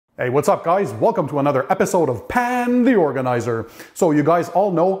Hey, what's up guys? Welcome to another episode of Pan the Organizer. So you guys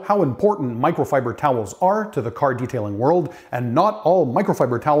all know how important microfiber towels are to the car detailing world, and not all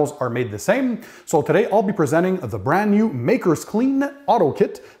microfiber towels are made the same. So today I'll be presenting the brand new Maker's Clean Auto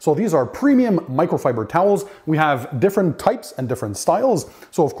Kit. So these are premium microfiber towels. We have different types and different styles.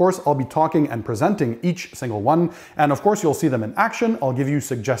 So of course I'll be talking and presenting each single one. And of course you'll see them in action. I'll give you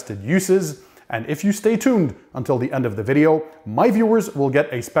suggested uses. And if you stay tuned until the end of the video, my viewers will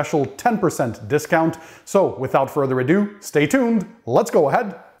get a special 10% discount. So without further ado, stay tuned. Let's go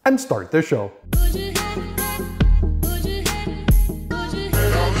ahead and start this show.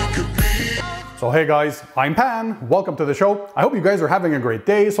 So hey guys, I'm Pan, welcome to the show. I hope you guys are having a great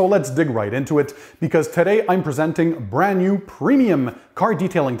day, so let's dig right into it, because today I'm presenting brand new premium car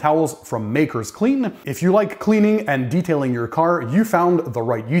detailing towels from Maker's Clean. If you like cleaning and detailing your car, you found the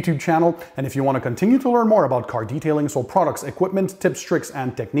right YouTube channel. And if you want to continue to learn more about car detailing, so products, equipment, tips, tricks,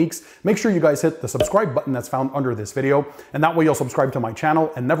 and techniques, make sure you guys hit the subscribe button that's found under this video, and that way you'll subscribe to my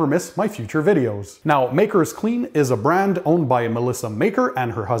channel and never miss my future videos. Now, Maker's Clean is a brand owned by Melissa Maker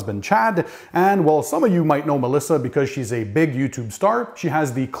and her husband Chad, and well, some of you might know Melissa because she's a big YouTube star. She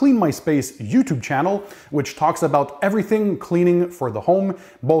has the Clean My Space YouTube channel, which talks about everything cleaning for the home,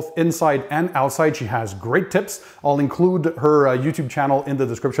 both inside and outside. She has great tips. I'll include her YouTube channel in the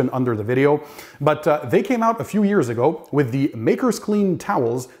description under the video. But they came out a few years ago with the Maker's Clean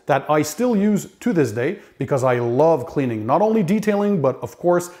towels that I still use to this day because I love cleaning, not only detailing, but of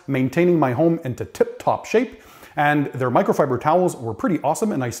course, maintaining my home into tip-top shape. And their microfiber towels were pretty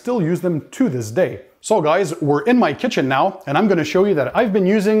awesome, and I still use them to this day. So guys, we're in my kitchen now, and I'm going to show you that I've been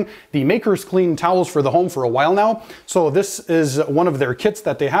using the Maker's Clean towels for the home for a while now. So this is one of their kits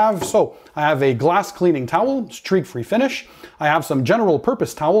that they have. So I have a glass cleaning towel, streak-free finish. I have some general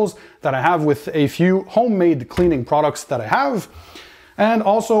purpose towels that I have with a few homemade cleaning products that I have. And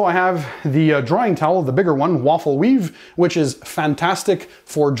also I have the drying towel, the bigger one, Waffle Weave, which is fantastic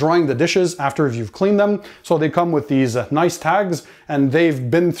for drying the dishes after you've cleaned them. So they come with these nice tags, and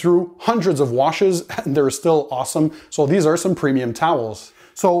they've been through hundreds of washes and they're still awesome. So these are some premium towels.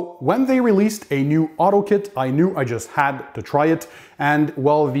 So when they released a new auto kit, I knew I just had to try it. And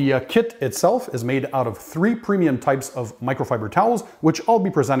well, the kit itself is made out of 3 premium types of microfiber towels, which I'll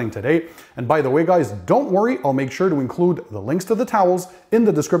be presenting today. And by the way, guys, don't worry, I'll make sure to include the links to the towels in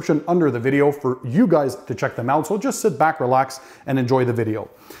the description under the video for you guys to check them out. So just sit back, relax, and enjoy the video.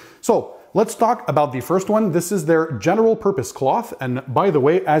 So let's talk about the first one. This is their general purpose cloth. And by the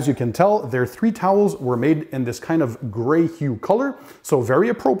way, as you can tell, their 3 towels were made in this kind of gray hue color. So very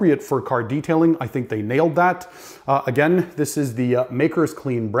appropriate for car detailing. I think they nailed that. Again, this is the Maker's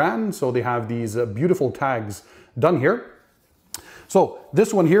Clean brand. So they have these beautiful tags done here. So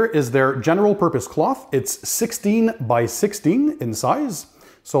this one here is their general purpose cloth. It's 16 by 16 in size.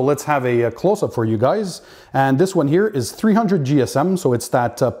 So let's have a close-up for you guys. And this one here is 300 GSM, so it's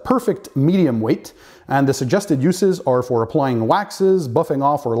that perfect medium weight. And the suggested uses are for applying waxes, buffing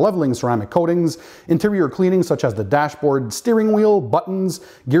off or leveling ceramic coatings, interior cleaning such as the dashboard, steering wheel, buttons,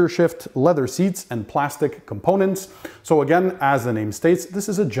 gear shift, leather seats, and plastic components. So again, as the name states, this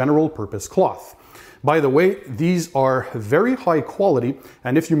is a general purpose cloth. By the way, these are very high quality,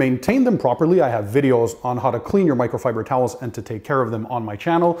 and if you maintain them properly, I have videos on how to clean your microfiber towels and to take care of them on my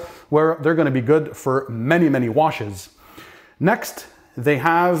channel, where they're going to be good for many, many washes. Next, they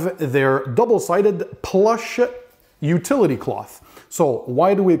have their double-sided plush utility cloth. So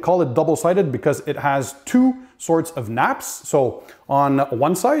why do we call it double-sided? Because it has 2 sorts of naps. So on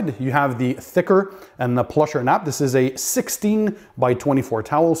one side, you have the thicker and the plusher nap. This is a 16 by 24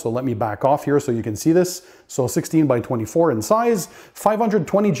 towel. So let me back off here so you can see this. So 16 by 24 in size,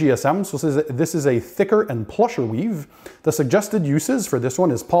 520 GSM. So this is a thicker and plusher weave. The suggested uses for this one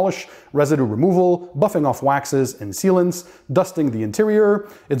is polish, residue removal, buffing off waxes and sealants, dusting the interior.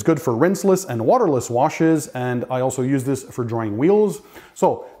 It's good for rinseless and waterless washes. And I also use this for drying wheels.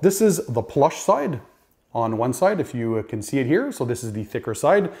 So this is the plush side. On one side, if you can see it here, so this is the thicker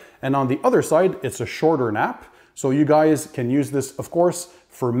side, and on the other side, it's a shorter nap. So you guys can use this, of course,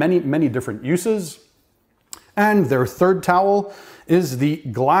 for many, many different uses. And their third towel is the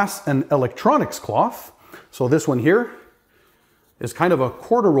glass and electronics cloth. So this one here is kind of a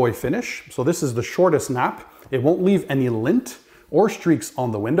corduroy finish. So this is the shortest nap. It won't leave any lint or streaks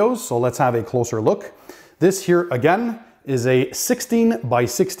on the windows. So let's have a closer look. This here, again, is a 16 by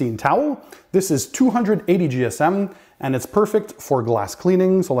 16 towel. This is 280 GSM, and it's perfect for glass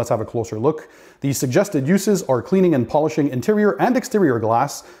cleaning, so let's have a closer look. The suggested uses are cleaning and polishing interior and exterior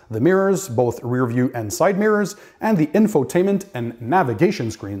glass, the mirrors, both rear view and side mirrors, and the infotainment and navigation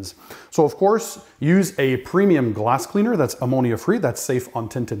screens. So of course, use a premium glass cleaner that's ammonia-free, that's safe on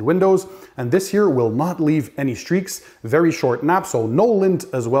tinted windows, and this here will not leave any streaks, very short nap, so no lint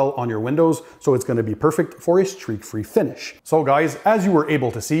as well on your windows, so it's going to be perfect for a streak-free finish. So guys, as you were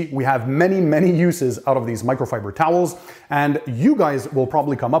able to see, we have many uses out of these microfiber towels, and you guys will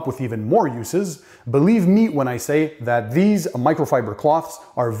probably come up with even more uses. Believe me when I say that these microfiber cloths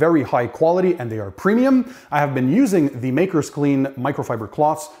are very high quality and they are premium. I have been using the Maker's Clean microfiber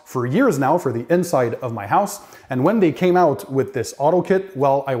cloths for years now for the inside of my house, and when they came out with this auto kit,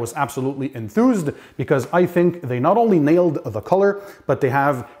 well, I was absolutely enthused because I think they not only nailed the color, but they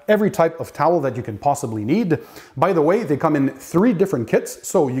have every type of towel that you can possibly need. By the way, they come in 3 different kits.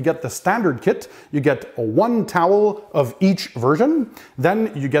 So you get the standard kit, you get 1 towel of each version.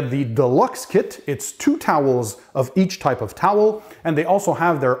 Then you get the deluxe kit. It's 2 towels of each type of towel. And they also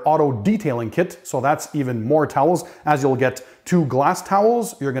have their auto detailing kit. So that's even more towels, as you'll get 2 glass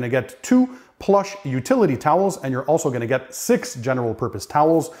towels. You're gonna get 2 plush utility towels, and you're also going to get 6 general purpose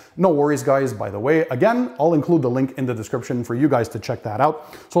towels. No worries guys, by the way. Again, I'll include the link in the description for you guys to check that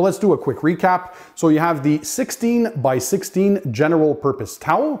out. So let's do a quick recap. So you have the 16 by 16 general purpose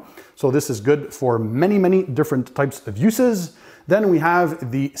towel. So this is good for many different types of uses. Then we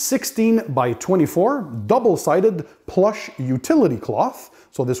have the 16 by 24 double-sided plush utility cloth.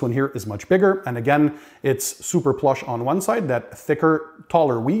 So this one here is much bigger, and again, it's super plush on one side, that thicker,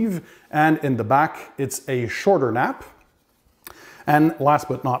 taller weave, and in the back, it's a shorter nap. And last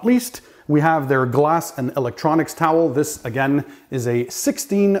but not least, we have their glass and electronics towel. This, again, is a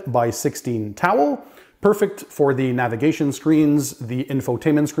 16 by 16 towel, perfect for the navigation screens, the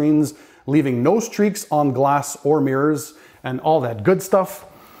infotainment screens, leaving no streaks on glass or mirrors, and all that good stuff.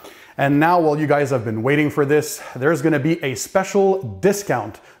 And now, while you guys have been waiting for this, there's going to be a special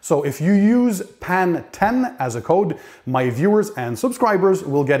discount. So if you use PAN10 as a code, my viewers and subscribers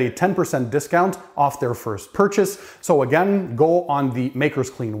will get a 10% discount off their first purchase. So again, go on the Maker's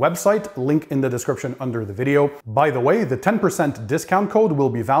Clean website, link in the description under the video. By the way, the 10% discount code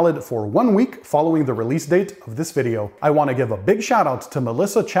will be valid for 1 week following the release date of this video. I want to give a big shout out to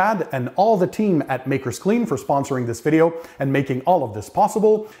Melissa, Chad, and all the team at Maker's Clean for sponsoring this video and making all of this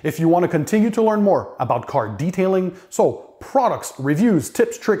possible. If you want to continue to learn more about car detailing, so products, reviews,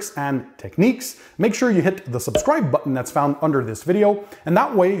 tips, tricks, and techniques, make sure you hit the subscribe button that's found under this video, and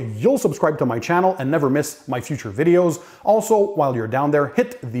that way you'll subscribe to my channel and never miss my future videos. Also, while you're down there,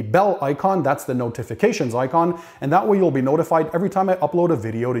 hit the bell icon, that's the notifications icon, and that way you'll be notified every time I upload a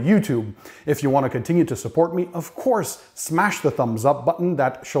video to YouTube. If you want to continue to support me, of course, smash the thumbs up button,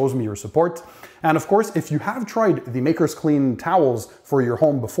 that shows me your support. And of course, if you have tried the Maker's Clean towels for your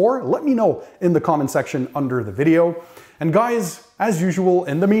home before, let me know in the comment section under the video. And guys, as usual,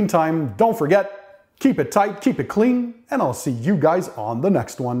 in the meantime, don't forget, keep it tight, keep it clean, and I'll see you guys on the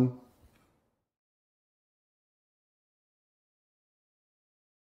next one.